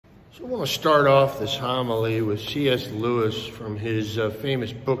So I want to start off this homily with C.S. Lewis from his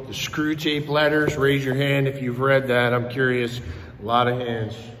famous book, The Screwtape Letters. Raise your hand if you've read that. I'm curious. A lot of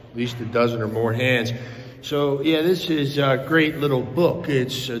hands, at least a dozen or more hands. So yeah, this is a great little book.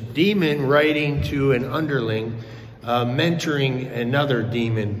 It's a demon writing to an underling, mentoring another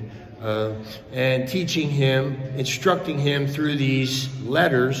demon, and teaching him, instructing him through these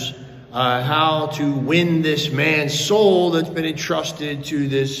letters how to win this man's soul that's been entrusted to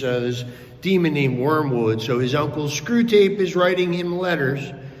this demon named Wormwood. So his uncle Screwtape is writing him letters,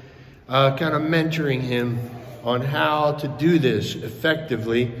 kind of mentoring him on how to do this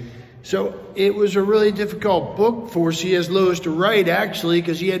effectively. So it was a really difficult book for C.S. Lewis to write, actually,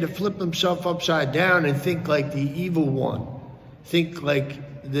 because he had to flip himself upside down and think like the evil one, think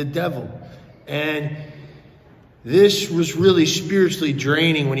like the devil. And this was really spiritually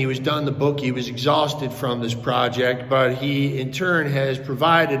draining when he was done the book. He was exhausted from this project, but he in turn has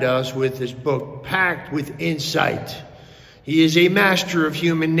provided us with this book packed with insight. He is a master of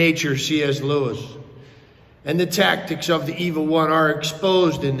human nature, C.S. Lewis. And the tactics of the evil one are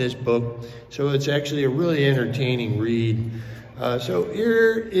exposed in this book. So it's actually a really entertaining read. So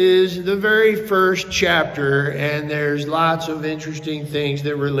here is the very first chapter, and there's lots of interesting things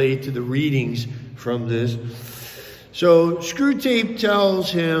that relate to the readings from this. So Screwtape tells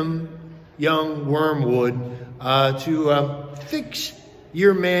him, young Wormwood, to fix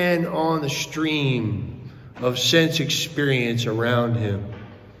your man on the stream of sense experience around him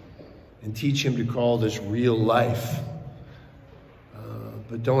and teach him to call this real life.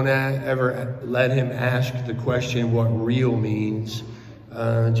 But don't ever let him ask the question what real means.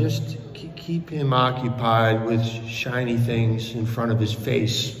 Just keep him occupied with shiny things in front of his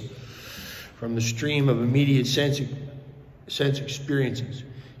face from the stream of immediate sense experiences.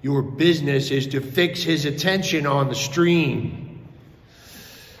 Your business is to fix his attention on the stream.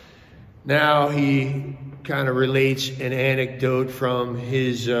 Now he kind of relates an anecdote from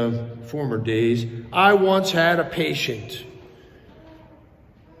his former days. I once had a patient,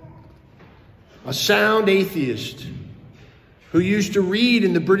 a sound atheist, who used to read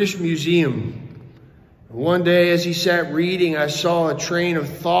in the British Museum. One day as he sat reading, I saw a train of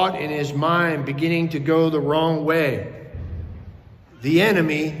thought in his mind beginning to go the wrong way. The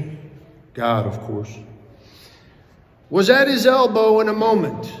enemy, God of course, was at his elbow in a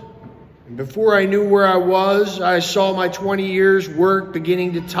moment. And before I knew where I was, I saw my 20 years' work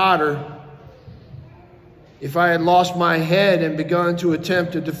beginning to totter. If I had lost my head and begun to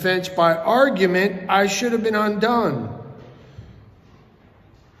attempt a defense by argument, I should have been undone.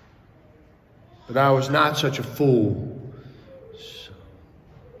 But I was not such a fool. So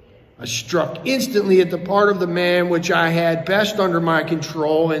I struck instantly at the part of the man which I had best under my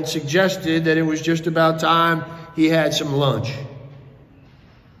control and suggested that it was just about time he had some lunch.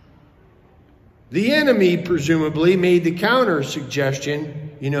 The enemy, presumably, made the counter suggestion.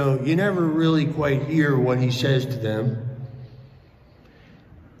 You know, you never really quite hear what he says to them.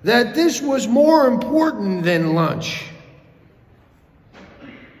 That this was more important than lunch.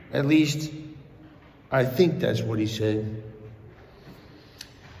 At least, I think that's what he said.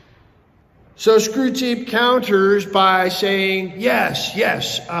 So Screwtape counters by saying, yes,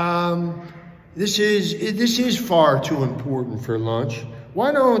 this is far too important for lunch.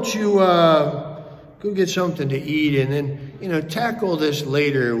 Why don't you go get something to eat and then, tackle this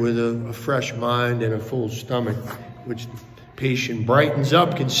later with a fresh mind and a full stomach, which the patient brightens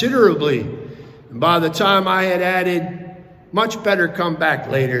up considerably. And by the time I had added, much better come back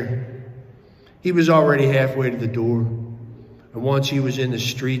later, he was already halfway to the door. And once he was in the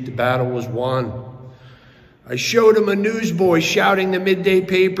street, the battle was won. I showed him a newsboy shouting the midday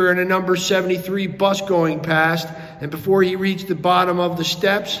paper and a number 73 bus going past. And before he reached the bottom of the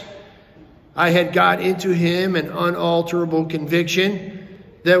steps, I had got into him an unalterable conviction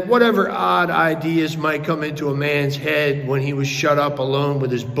that whatever odd ideas might come into a man's head when he was shut up alone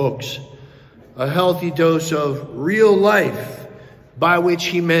with his books, a healthy dose of real life, by which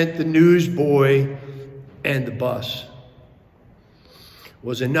he meant the newsboy and the bus,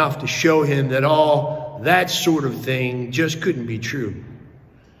 was enough to show him that all that sort of thing just couldn't be true.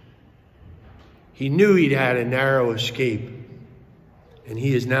 He knew he'd had a narrow escape, and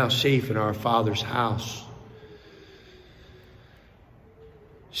he is now safe in our Father's house.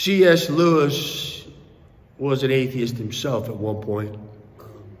 C.S. Lewis was an atheist himself at one point.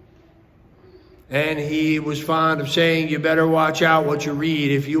 And he was fond of saying, you better watch out what you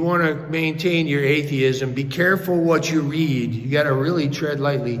read. If you want to maintain your atheism, be careful what you read. You got to really tread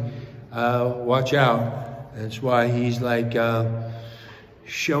lightly. Watch out. That's why he's like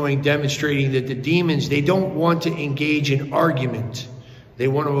demonstrating that the demons, they don't want to engage in argument. They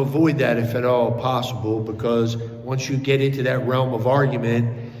want to avoid that if at all possible, because once you get into that realm of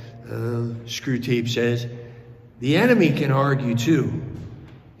argument, Screwtape says, the enemy can argue too.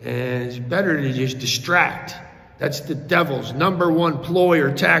 And it's better to just distract. That's the devil's number one ploy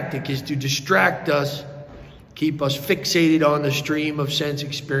or tactic, is to distract us, keep us fixated on the stream of sense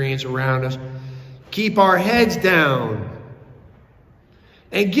experience around us, keep our heads down,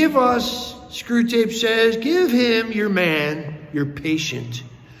 and give us, Screwtape says, give him, your man, your patient,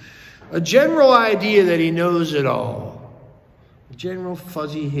 a general idea that he knows it all. A general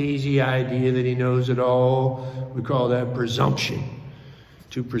fuzzy, hazy idea that he knows it all. We call that presumption.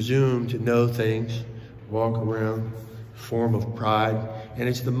 To presume to know things, walk around, form of pride. And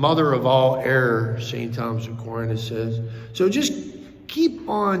it's the mother of all error, St. Thomas Aquinas says. So just keep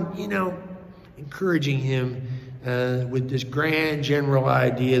on, encouraging him with this grand general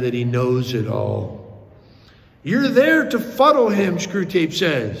idea that he knows it all. You're there to fuddle him, Screwtape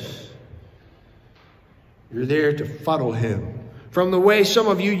says. You're there to fuddle him. From the way some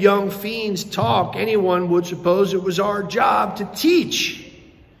of you young fiends talk, anyone would suppose it was our job to teach.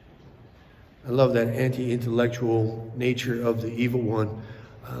 I love that anti-intellectual nature of the evil one.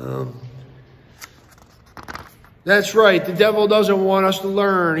 That's right. The devil doesn't want us to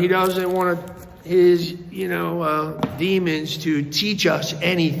learn. He doesn't want his, demons to teach us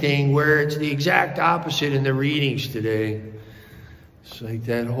anything, where it's the exact opposite in the readings today. It's like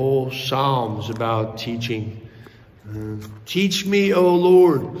that whole Psalms about teaching. Teach me, O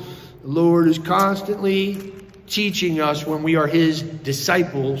Lord. The Lord is constantly teaching us when we are his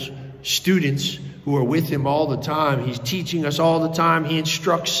disciples, students who are with him all the time. He's teaching us all the time. He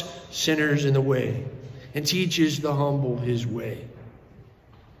instructs sinners in the way and teaches the humble his way,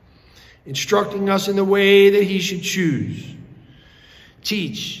 instructing us in the way that he should choose.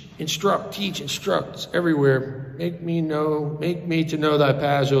 Teach, instruct, teach, instruct everywhere. Make me to know thy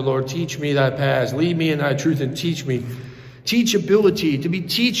paths, O Lord. Teach me thy paths. Lead me in thy truth and teach me. Teachability, to be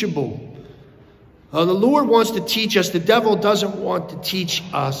teachable. The Lord wants to teach us. The devil doesn't want to teach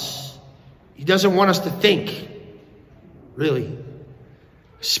us. He doesn't want us to think, really.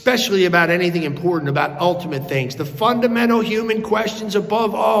 Especially about anything important, about ultimate things. The fundamental human questions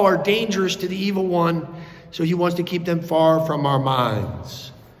above all are dangerous to the evil one, so he wants to keep them far from our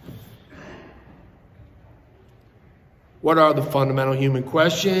minds. What are the fundamental human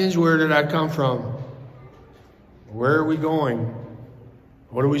questions? Where did I come from? Where are we going?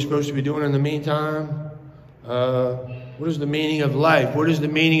 What are we supposed to be doing in the meantime? What is the meaning of life? What is the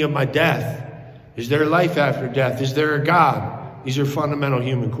meaning of my death? Is there life after death? Is there a God? These are fundamental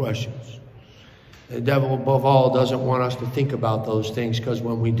human questions. The devil, above all, doesn't want us to think about those things, because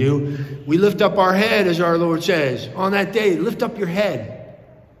when we do, we lift up our head, as our Lord says. On that day, lift up your head.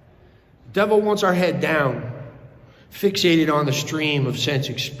 The devil wants our head down, fixated on the stream of sense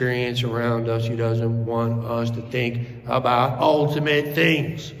experience around us. He doesn't want us to think about ultimate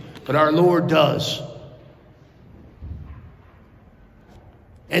things, but our Lord does.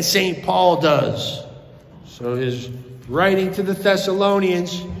 And St. Paul does. So his writing to the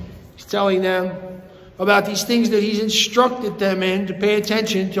Thessalonians, he's telling them about these things that he's instructed them in, to pay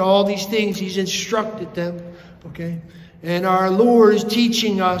attention to all these things he's instructed them. Okay? And our Lord is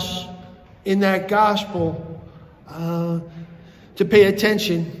teaching us in that gospel to pay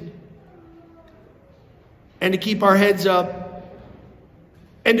attention and to keep our heads up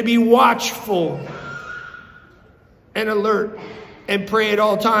and to be watchful and alert and pray at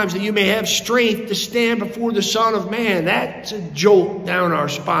all times, that you may have strength to stand before the Son of Man. That's a jolt down our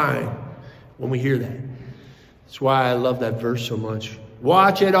spine when we hear that. That's why I love that verse so much.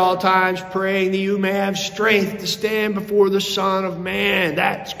 Watch at all times, praying that you may have strength to stand before the Son of Man.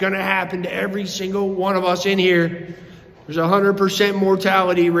 That's going to happen to every single one of us in here. There's a 100%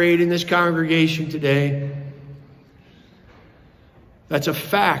 mortality rate in this congregation today. That's a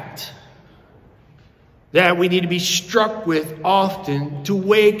fact that we need to be struck with often to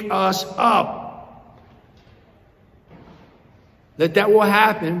wake us up. That will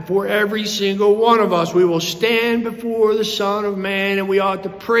happen for every single one of us. We will stand before the Son of Man, and we ought to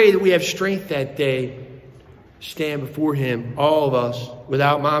pray that we have strength that day. Stand before him, all of us,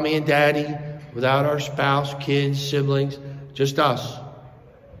 without mommy and daddy, without our spouse, kids, siblings, just us,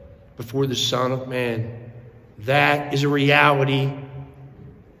 before the Son of Man. That is a reality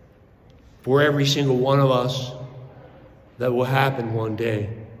for every single one of us that will happen one day.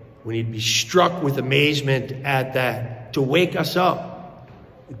 We need to be struck with amazement at that, to wake us up.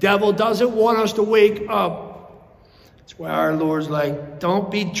 The devil doesn't want us to wake up. That's why our Lord's like,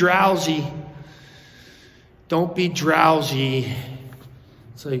 don't be drowsy. Don't be drowsy.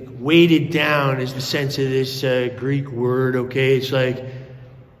 It's like weighted down is the sense of this Greek word, okay? It's like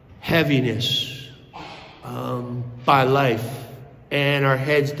heaviness by life. And our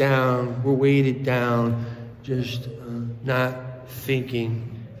heads down, we're weighted down, just not thinking.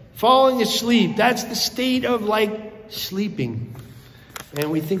 Falling asleep, that's the state of like sleeping. And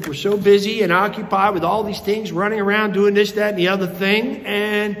we think we're so busy and occupied with all these things, running around doing this, that, and the other thing.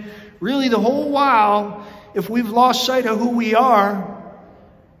 And really the whole while, if we've lost sight of who we are,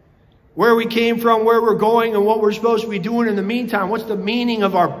 where we came from, where we're going, and what we're supposed to be doing in the meantime, what's the meaning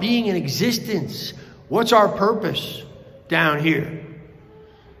of our being in existence? What's our purpose down here?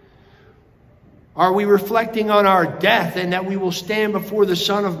 Are we reflecting on our death and that we will stand before the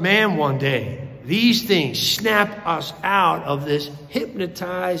Son of Man one day? These things snap us out of this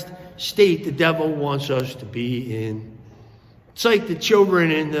hypnotized state the devil wants us to be in. It's like the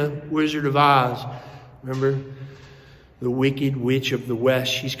children in the Wizard of Oz. Remember the wicked witch of the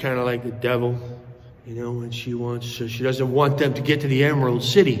West? She's kind of like the devil, you know, and she doesn't want them to get to the Emerald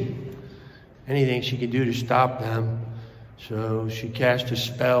City. Anything she can do to stop them. So she cast a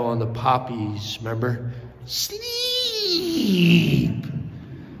spell on the poppies, remember? Sleep!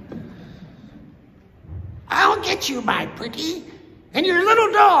 I'll get you, my pretty. And your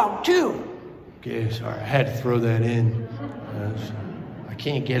little dog, too. Okay, sorry, I had to throw that in. I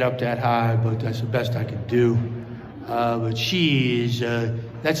can't get up that high, but that's the best I can do. But she is,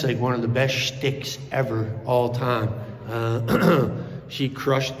 that's like one of the best shticks ever, all time. She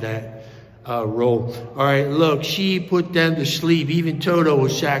crushed that. Role. All right, look, she put them to sleep. Even Toto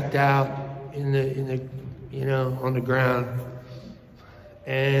was sacked out in the on the ground.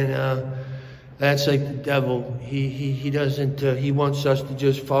 And that's like the devil. He doesn't. He wants us to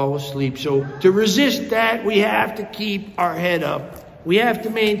just fall asleep. So to resist that, we have to keep our head up. We have to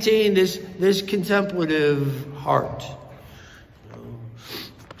maintain this contemplative heart.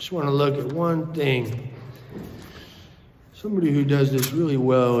 Just want to look at one thing. Somebody who does this really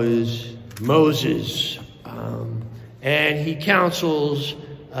well is Moses, and he counsels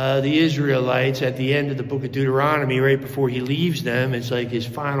the Israelites at the end of the book of Deuteronomy, right before he leaves them. It's like his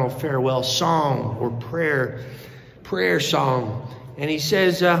final farewell song or prayer song. And he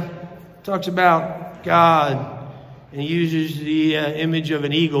says, talks about God, and he uses the image of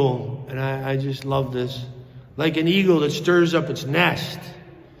an eagle, and I just love this. Like an eagle that stirs up its nest,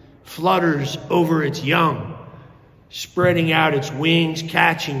 flutters over its young, spreading out its wings,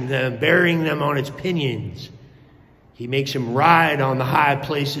 catching them, bearing them on its pinions. He makes them ride on the high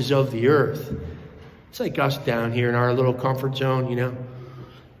places of the earth. It's like us down here in our little comfort zone, you know,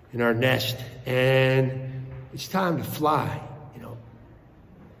 in our nest. And it's time to fly, you know.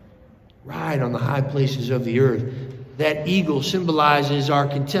 Ride on the high places of the earth. That eagle symbolizes our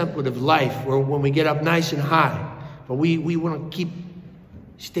contemplative life, where when we get up nice and high. But we want to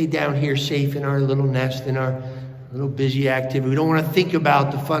stay down here safe in our little nest, in our little busy activity. We don't want to think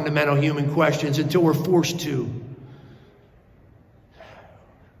about the fundamental human questions until we're forced to.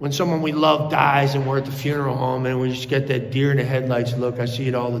 When someone we love dies and we're at the funeral home and we just get that deer in the headlights look, I see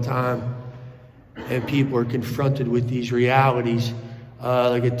it all the time. And people are confronted with these realities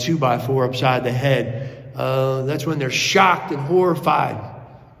like a 2x4 upside the head. That's when they're shocked and horrified.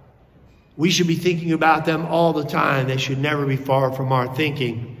 We should be thinking about them all the time. They should never be far from our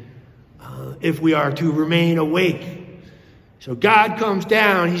thinking. If we are to remain awake. So God comes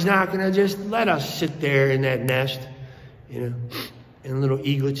down. He's not going to just let us sit there in that nest, you know, and a little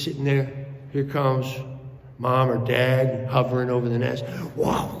eaglet sitting there. Here comes mom or dad hovering over the nest.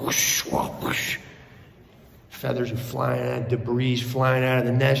 Whoa, whoosh, whoa, whoosh. Feathers are flying out, debris flying out of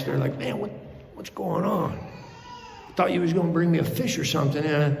the nest. They're like, man, what's going on? I thought you was going to bring me a fish or something.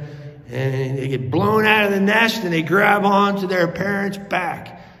 And they get blown out of the nest and they grab onto their parents'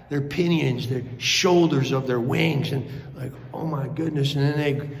 back. Their pinions, their shoulders of their wings, and like, oh my goodness. And then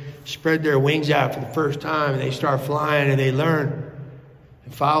they spread their wings out for the first time, and they start flying, and they learn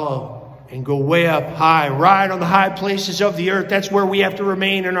and follow and go way up high, ride on the high places of the earth. That's where we have to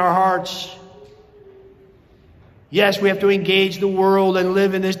remain in our hearts. Yes, we have to engage the world and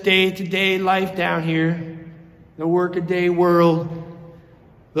live in this day-to-day life down here, the workaday world.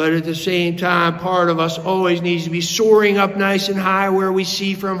 But at the same time, part of us always needs to be soaring up nice and high where we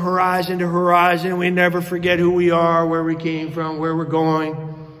see from horizon to horizon. We never forget who we are, where we came from, where we're going.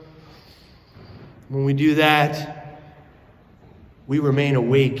 When we do that, we remain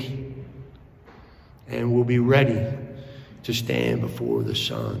awake and we'll be ready to stand before the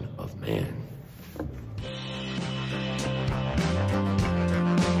Son of Man.